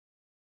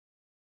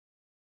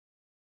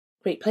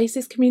Great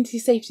Places Community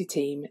Safety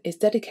Team is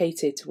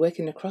dedicated to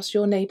working across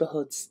your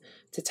neighbourhoods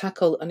to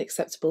tackle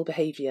unacceptable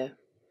behaviour.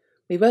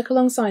 We work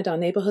alongside our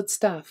neighbourhood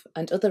staff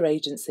and other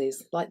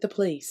agencies, like the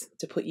police,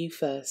 to put you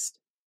first.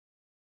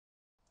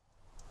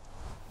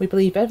 We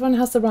believe everyone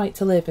has the right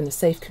to live in a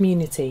safe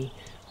community,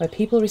 where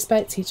people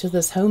respect each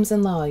other's homes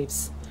and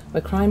lives,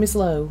 where crime is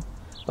low,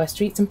 where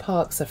streets and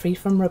parks are free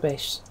from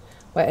rubbish,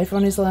 where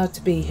everyone is allowed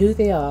to be who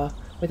they are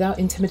without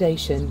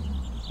intimidation,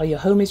 where your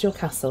home is your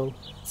castle,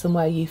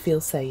 somewhere you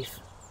feel safe.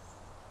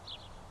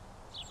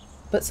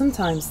 But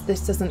sometimes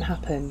this doesn't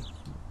happen.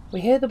 We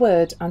hear the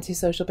word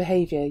antisocial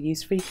behaviour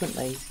used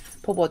frequently,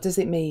 but what does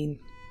it mean?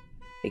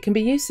 It can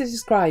be used to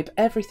describe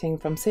everything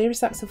from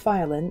serious acts of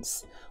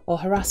violence or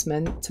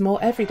harassment to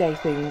more everyday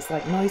things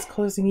like noise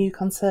causing you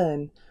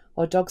concern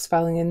or dogs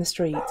fouling in the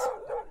street.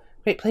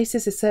 Great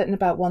Places is certain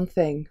about one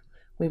thing: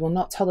 we will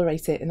not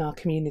tolerate it in our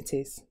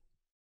communities.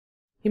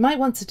 You might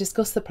want to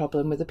discuss the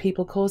problem with the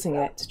people causing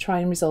it to try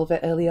and resolve it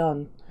early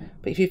on,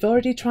 but if you've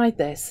already tried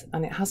this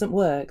and it hasn't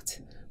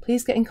worked,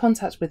 please get in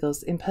contact with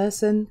us in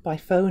person, by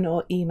phone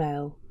or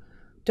email.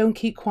 Don't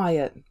keep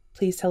quiet.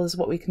 Please tell us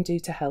what we can do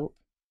to help.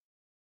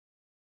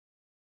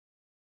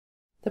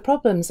 The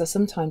problems are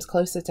sometimes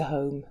closer to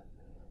home.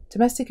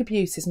 Domestic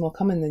abuse is more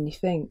common than you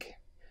think.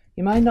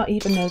 You might not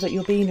even know that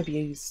you're being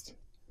abused.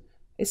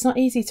 It's not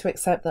easy to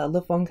accept that a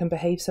loved one can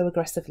behave so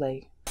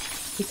aggressively.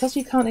 Because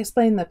you can't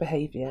explain their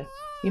behaviour,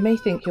 you may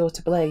think you're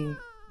to blame.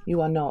 You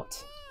are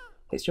not.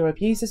 It's your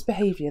abuser's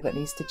behaviour that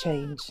needs to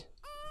change.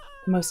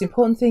 The most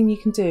important thing you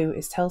can do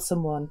is tell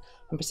someone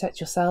and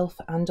protect yourself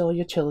and/or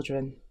your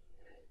children.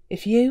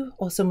 If you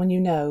or someone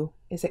you know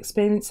is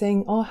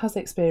experiencing or has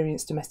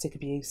experienced domestic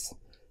abuse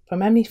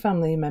from any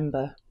family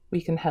member,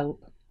 we can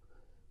help.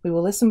 We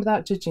will listen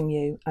without judging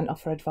you and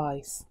offer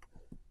advice.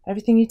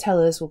 Everything you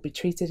tell us will be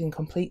treated in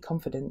complete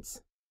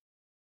confidence.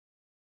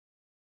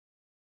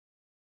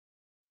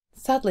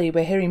 Sadly,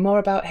 we're hearing more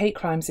about hate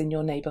crimes in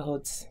your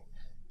neighbourhoods.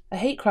 A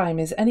hate crime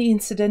is any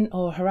incident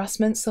or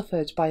harassment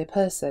suffered by a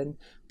person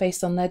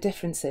based on their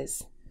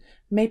differences.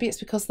 Maybe it's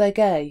because they're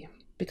gay,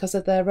 because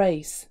of their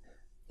race,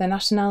 their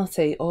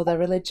nationality or their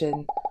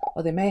religion,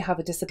 or they may have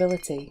a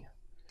disability.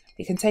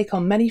 It can take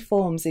on many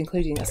forms,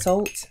 including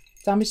assault,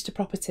 damage to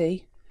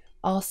property,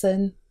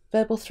 arson,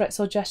 verbal threats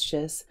or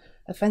gestures,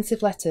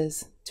 offensive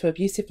letters, to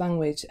abusive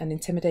language and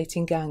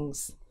intimidating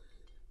gangs.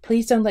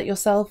 Please don't let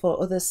yourself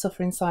or others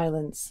suffer in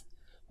silence.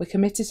 We're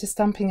committed to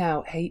stamping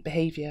out hate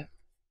behaviour.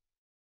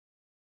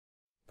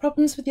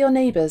 Problems with your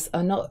neighbours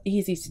are not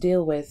easy to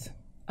deal with.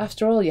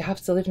 After all, you have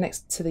to live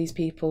next to these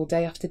people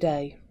day after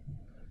day.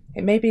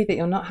 It may be that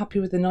you're not happy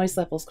with the noise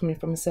levels coming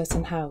from a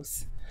certain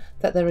house,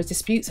 that there are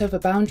disputes over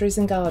boundaries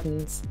and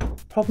gardens,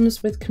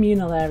 problems with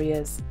communal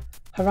areas,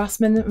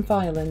 harassment and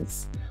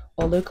violence,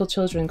 or local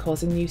children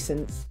causing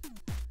nuisance.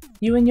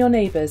 You and your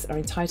neighbours are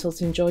entitled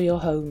to enjoy your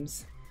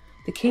homes.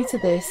 The key to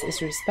this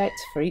is respect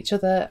for each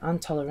other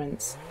and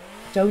tolerance.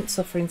 Don't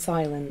suffer in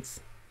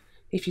silence.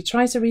 If you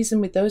try to reason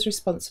with those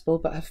responsible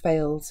but have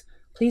failed,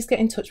 please get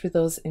in touch with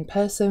us in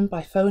person,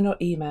 by phone or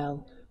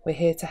email. We're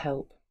here to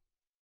help.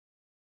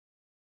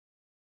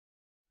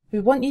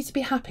 We want you to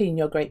be happy in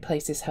your Great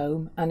Places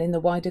home and in the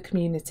wider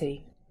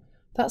community.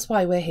 That's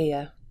why we're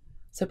here.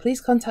 So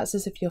please contact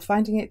us if you're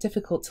finding it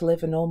difficult to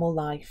live a normal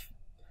life.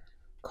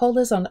 Call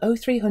us on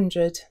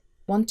 0300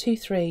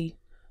 123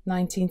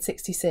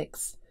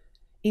 1966.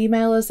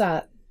 Email us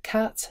at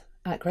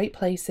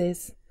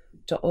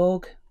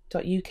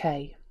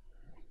cat@greatplaces.org.uk.